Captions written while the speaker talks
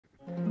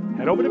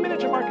Head over to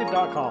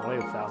miniaturemarket.com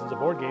and play thousands of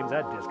board games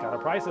at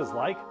discounted prices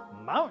like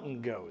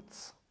Mountain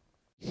Goats.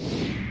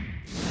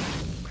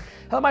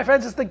 Hello my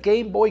friends, it's the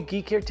Game Boy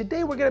Geek here.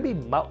 Today we're going to be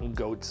mountain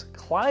goats,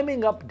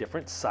 climbing up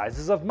different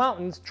sizes of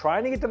mountains,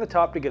 trying to get to the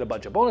top to get a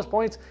bunch of bonus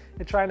points,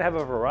 and trying to have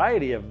a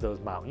variety of those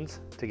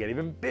mountains to get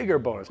even bigger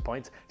bonus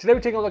points. Today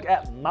we're taking a look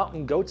at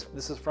mountain goats.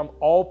 This is from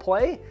All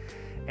Play,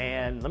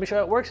 and let me show you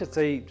how it works. It's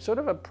a sort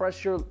of a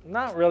pressure,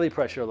 not really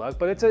pressure luck,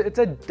 but it's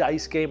a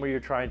dice game where you're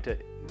trying to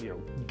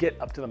get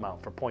up to the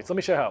mountain for points. Let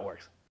me show you how it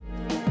works.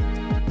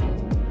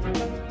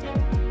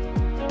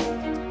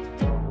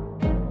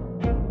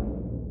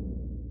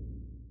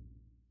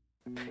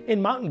 In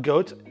Mountain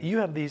Goats, you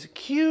have these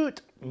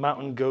cute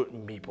mountain goat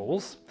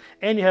meeples,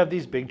 and you have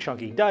these big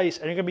chunky dice,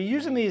 and you're going to be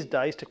using these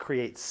dice to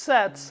create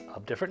sets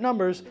of different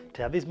numbers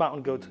to have these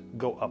mountain goats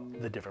go up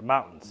the different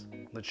mountains.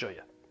 Let's show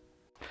you.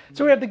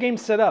 So we have the game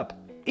set up.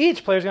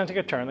 Each player is going to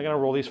take a turn. They're going to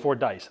roll these 4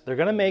 dice. They're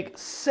going to make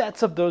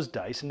sets of those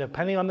dice, and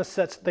depending on the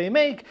sets they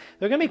make,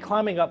 they're going to be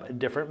climbing up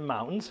different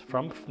mountains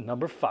from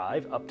number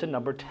 5 up to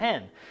number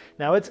 10.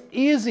 Now it's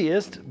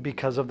easiest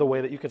because of the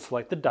way that you can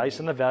select the dice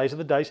and the values of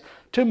the dice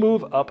to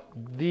move up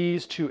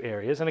these 2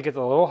 areas, and it gets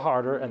a little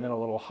harder and then a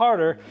little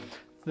harder.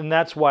 And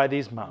that's why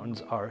these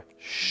mountains are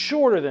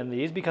shorter than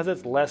these, because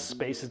it's less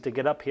spaces to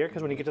get up here,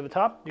 because when you get to the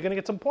top, you're going to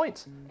get some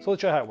points. So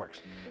let's show you how it works.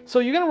 So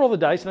you're going to roll the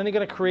dice, and then you're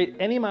going to create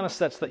any amount of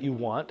sets that you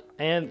want,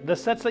 and the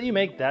sets that you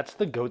make, that's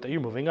the goat that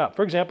you're moving up.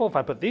 For example, if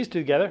I put these 2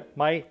 together,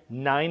 my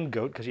 9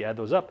 goat, because you add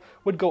those up,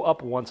 would go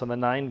up once on the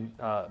 9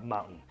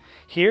 mountain.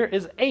 Here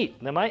is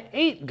 8, then my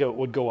 8 goat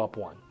would go up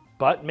 1.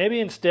 But maybe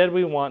instead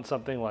we want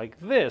something like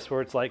this,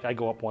 where it's like I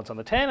go up once on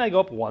the 10, I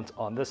go up once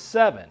on the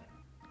 7.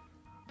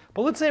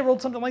 But let's say I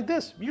rolled something like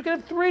this. You can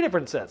have 3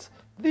 different sets.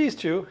 These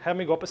 2 have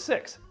me go up a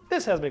 6.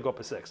 This has me go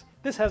up a 6.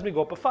 This has me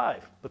go up a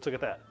 5. Let's look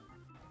at that.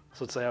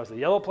 So let's say I was the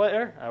yellow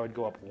player. I would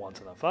go up once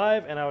on the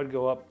 5, and I would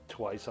go up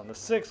twice on the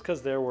 6,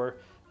 because there were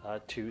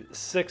 2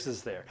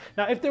 6s there.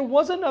 Now, if there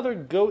was another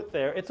goat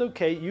there, it's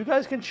okay. You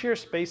guys can share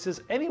spaces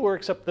anywhere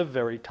except the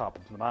very top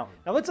of the mountain.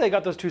 Now, let's say I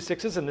got those 2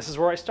 6s, and this is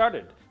where I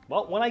started.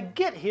 Well, when I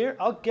get here,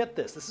 I'll get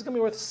this. This is going to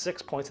be worth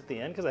 6 points at the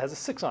end, because it has a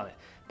 6 on it.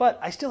 But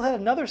I still had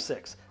another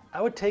 6.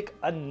 I would take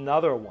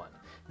another one.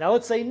 Now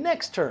let's say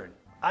next turn,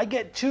 I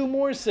get 2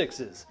 more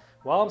 6s.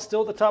 While I'm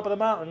still at the top of the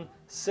mountain,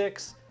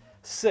 6,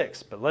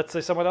 6. But let's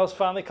say someone else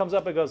finally comes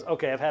up and goes,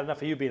 okay, I've had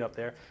enough of you being up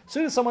there. As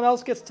soon as someone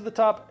else gets to the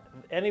top,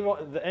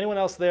 anyone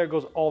else there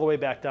goes all the way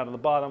back down to the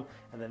bottom,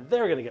 and then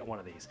they're gonna get one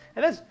of these.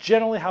 And that's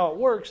generally how it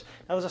works.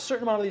 Now there's a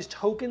certain amount of these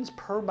tokens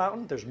per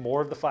mountain. There's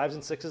more of the 5s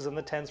and 6s than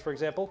the 10s, for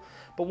example.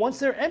 But once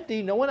they're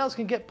empty, no one else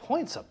can get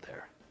points up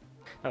there.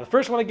 Now the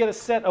first one to get a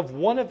set of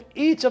 1 of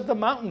each of the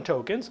mountain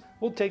tokens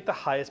will take the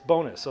highest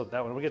bonus. So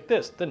that one will get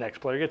this, the next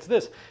player gets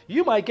this.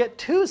 You might get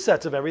 2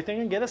 sets of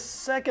everything and get a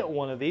second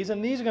one of these,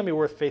 and these are going to be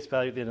worth face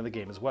value at the end of the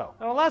game as well.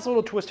 Now the last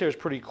little twist here is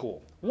pretty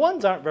cool.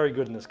 1s aren't very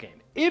good in this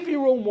game. If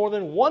you roll more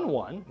than 1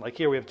 1, like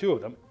here we have 2 of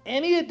them,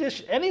 any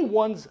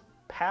 1s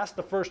past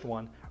the first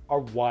one are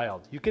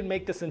wild. You can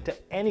make this into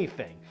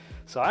anything.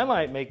 So I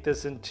might make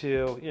this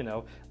into,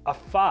 a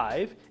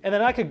 5, and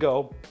then I could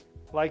go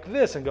like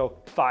this and go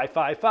 5,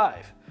 5,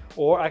 5.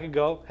 Or I could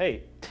go,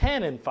 hey,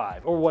 10 and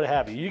 5, or what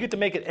have you. You get to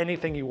make it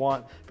anything you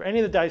want for any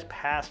of the dice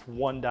past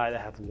 1 die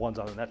that have 1s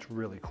on them. That's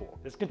really cool.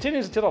 This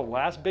continues until the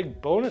last big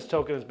bonus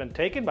token has been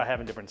taken by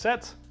having different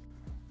sets,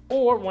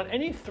 or when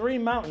any 3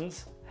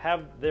 mountains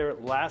have their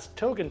last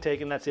token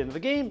taken. That's the end of the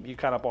game. You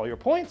count up all your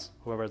points.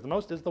 Whoever has the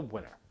most is the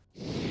winner.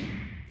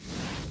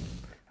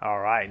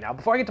 Alright, now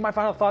before I get to my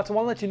final thoughts, I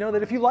want to let you know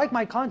that if you like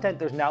my content,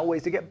 there's now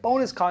ways to get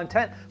bonus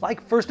content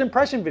like first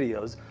impression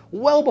videos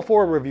well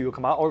before a review will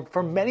come out, or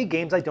for many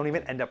games I don't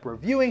even end up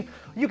reviewing.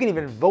 You can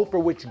even vote for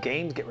which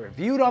games get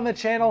reviewed on the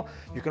channel.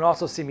 You can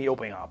also see me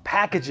opening up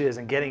packages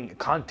and getting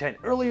content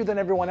earlier than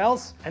everyone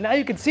else. And now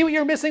you can see what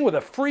you're missing with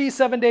a free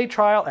 7-day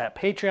trial at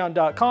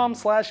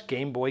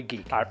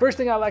patreon.com/GameBoyGeek. Alright, first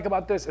thing I like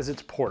about this is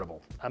it's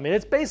portable. I mean,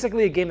 it's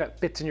basically a game that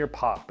fits in your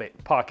pocket,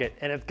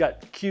 and it's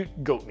got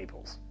cute goat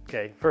meeples.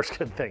 Okay, first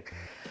good thing.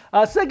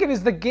 Second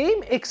is the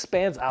game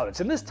expands out.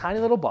 It's in this tiny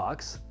little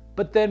box,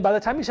 but then by the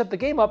time you set the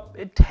game up,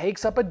 it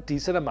takes up a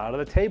decent amount of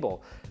the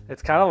table.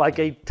 It's kind of like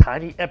a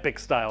tiny epic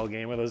style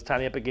game, or those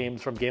tiny epic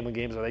games from Gambling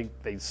Games where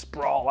they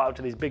sprawl out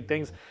to these big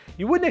things.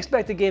 You wouldn't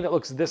expect a game that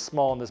looks this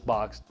small in this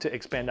box to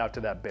expand out to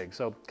that big.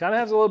 So kind of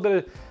has a little bit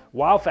of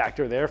wow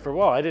factor there for,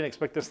 well, I didn't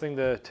expect this thing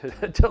to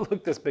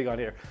look this big on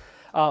here.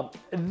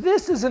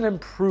 This is an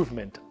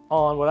improvement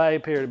on what I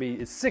appear to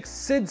be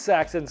Sid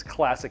Sackson's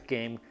classic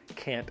game,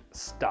 Can't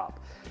Stop.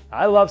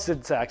 I love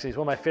Sid Sackson. He's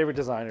one of my favorite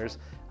designers.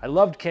 I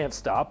loved Can't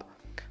Stop.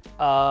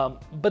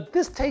 But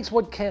this takes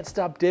what Can't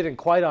Stop did and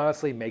quite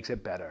honestly makes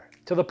it better,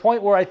 to the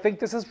point where I think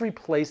this has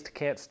replaced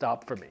Can't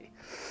Stop for me.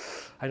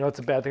 I know it's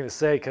a bad thing to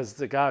say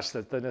because, gosh,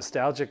 the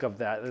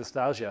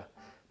nostalgia.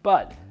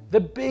 But the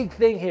big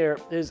thing here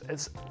is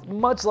it's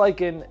much like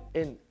in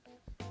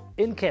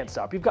Can't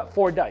Stop. You've got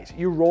 4 dice.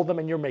 You roll them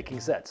and you're making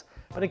sets.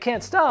 But in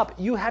Can't Stop,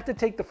 you have to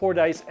take the 4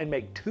 dice and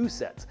make 2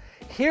 sets.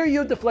 Here you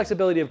have the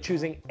flexibility of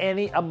choosing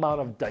any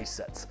amount of dice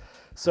sets.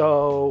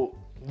 So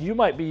you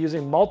might be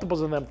using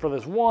multiples of them for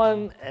this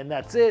one, and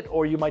that's it,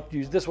 or you might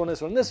use this one,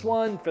 this one, this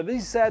one for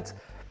these sets.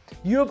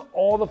 You have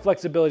all the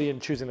flexibility in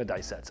choosing the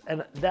dice sets,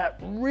 and that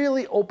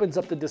really opens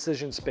up the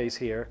decision space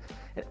here.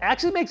 It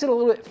actually makes it a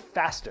little bit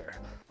faster,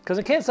 because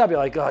it can't stop you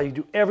like, oh, you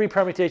do every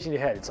permutation in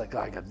your head. It's like, oh,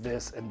 I got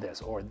this and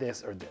this, or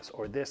this, or this,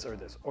 or this, or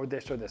this, or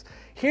this, or this.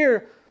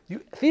 Here,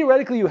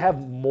 theoretically, you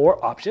have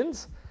more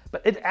options,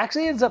 but it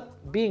actually ends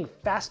up being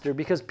faster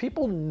because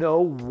people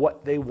know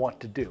what they want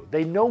to do.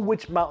 They know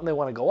which mountain they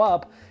want to go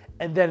up,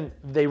 and then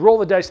they roll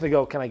the dice and they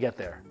go, can I get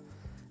there?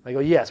 I go,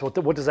 yes, what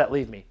does that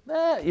leave me?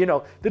 You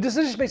know, the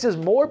decision space is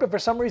more, but for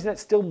some reason it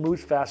still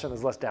moves faster and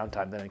there's less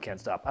downtime than it Can't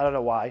Stop. I don't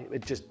know why,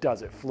 it just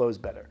does, it flows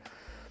better.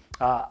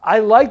 I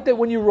like that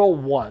when you roll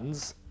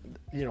ones,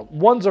 you know,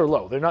 ones are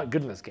low, they're not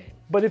good in this game.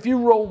 But if you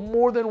roll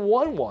more than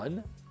one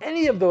one,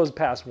 any of those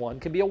past one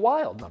can be a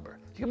wild number.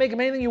 You can make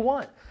them anything you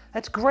want.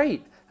 That's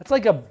great. That's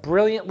like a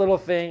brilliant little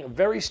thing, a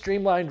very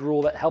streamlined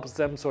rule that helps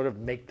them sort of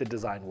make the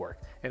design work.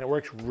 And it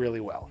works really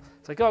well.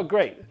 It's like, oh,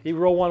 great. You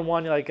roll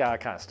 1-1, you're like, ah,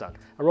 kind of stuck.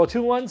 I roll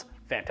 2 ones,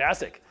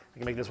 fantastic. I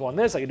can make this one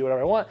this, I can do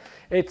whatever I want.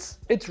 It's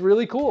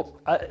really cool.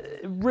 I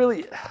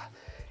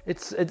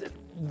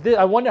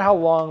wonder how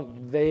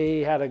long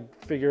they had to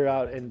figure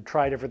out and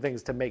try different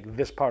things to make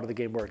this part of the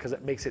game work, because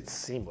it makes it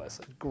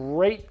seamless.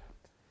 Great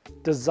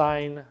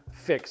design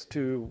fix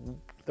to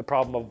the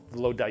problem of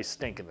low dice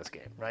stink in this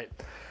game, right?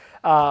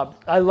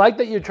 I like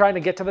that you're trying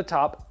to get to the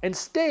top and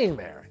staying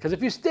there, because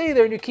if you stay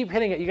there and you keep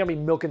hitting it, you're going to be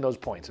milking those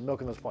points and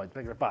milking those points,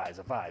 making it fives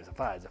and fives and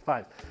fives and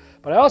fives.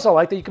 But I also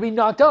like that you can be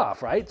knocked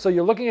off, right? So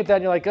you're looking at that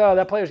and you're like, oh,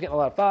 that player's getting a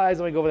lot of fives,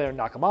 let me go over there and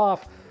knock them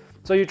off.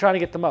 So you're trying to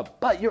get them up.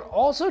 But you're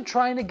also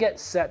trying to get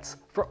sets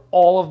for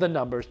all of the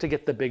numbers to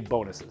get the big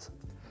bonuses.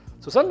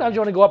 So sometimes you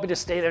want to go up and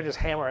just stay there and just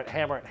hammer it,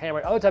 hammer it, hammer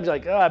it. Other times you're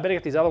like, oh, I better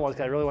get these other ones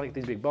because I really want to get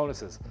these big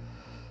bonuses.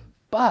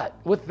 But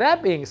with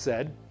that being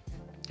said,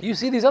 you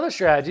see these other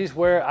strategies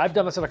where I've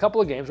done this in a couple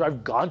of games where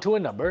I've gone to a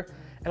number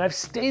and I've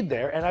stayed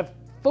there and I've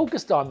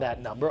focused on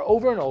that number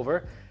over and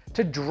over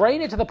to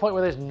drain it to the point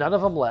where there's none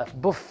of them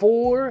left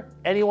before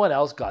anyone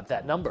else got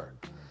that number.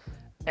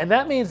 And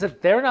that means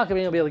that they're not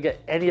going to be able to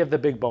get any of the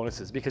big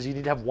bonuses because you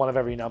need to have one of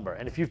every number.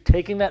 And if you've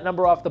taken that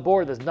number off the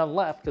board, there's none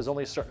left because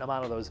only a certain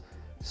amount of those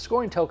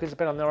scoring tokens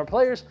depend on the number of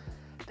players,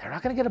 they're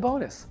not going to get a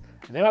bonus.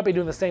 And they might be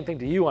doing the same thing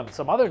to you on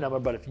some other number,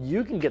 but if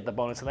you can get the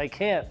bonus and they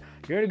can't,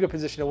 you're in a good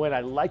position to win.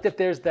 I like that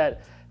there's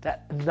that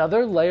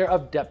another layer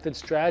of depth and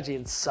strategy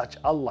in such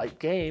a light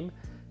game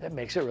that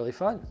makes it really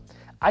fun.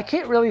 I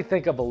can't really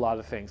think of a lot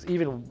of things,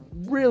 even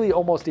really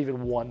almost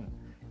even one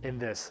in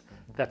this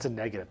that's a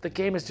negative. The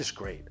game is just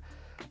great.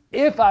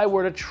 If I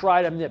were to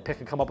try to nitpick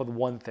and come up with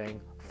one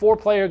thing,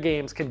 4-player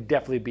games can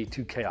definitely be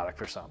too chaotic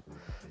for some.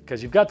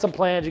 Because you've got some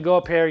plans, you go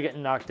up here, you're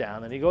getting knocked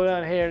down, then you go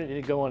down here and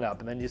you're going up,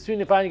 and then as soon as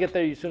you finally get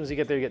there, as soon as you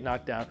get there, you get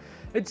knocked down.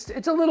 It's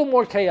a little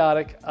more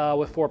chaotic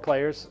with 4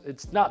 players.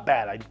 It's not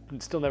bad. I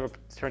still never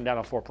turned down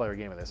a 4-player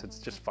game of this. It's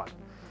just fun.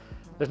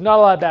 There's not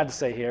a lot bad to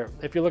say here.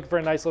 If you're looking for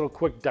a nice little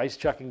quick dice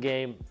chucking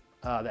game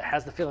that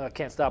has the feeling I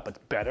Can't Stop, but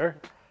it's better,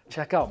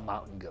 check out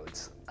Mountain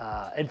Goats.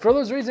 And for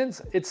those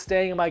reasons, it's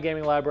staying in my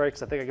gaming library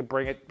because I think I could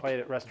bring it, play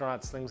it at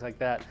restaurants, things like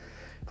that,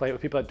 play it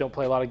with people that don't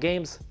play a lot of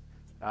games.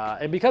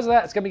 And because of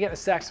that, it's going to be getting a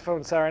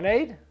saxophone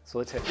serenade, so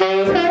let's hit it.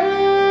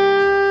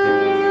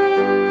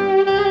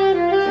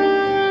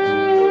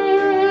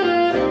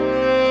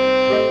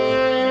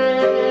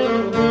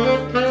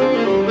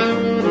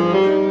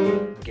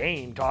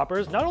 Game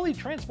Toppers not only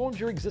transforms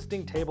your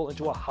existing table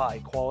into a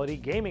high-quality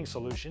gaming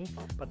solution,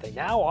 but they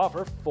now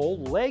offer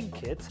full leg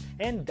kits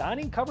and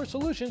dining cover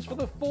solutions for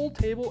the full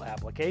table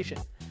application.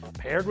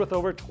 Paired with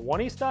over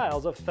 20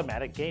 styles of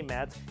thematic game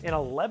mats in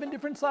 11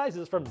 different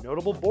sizes from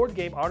notable board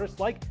game artists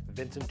like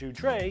Vincent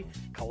Dutray,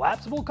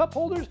 collapsible cup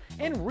holders,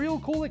 and real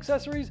cool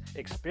accessories,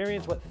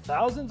 experience what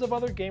thousands of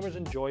other gamers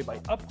enjoy by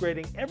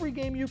upgrading every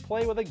game you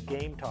play with a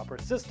Game Topper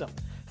system.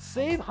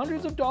 Save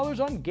hundreds of dollars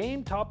on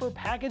Game Topper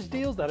package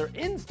deals that are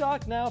in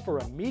stock now for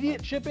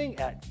immediate shipping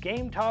at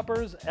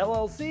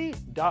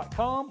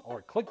GameToppersLLC.com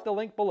or click the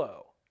link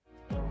below.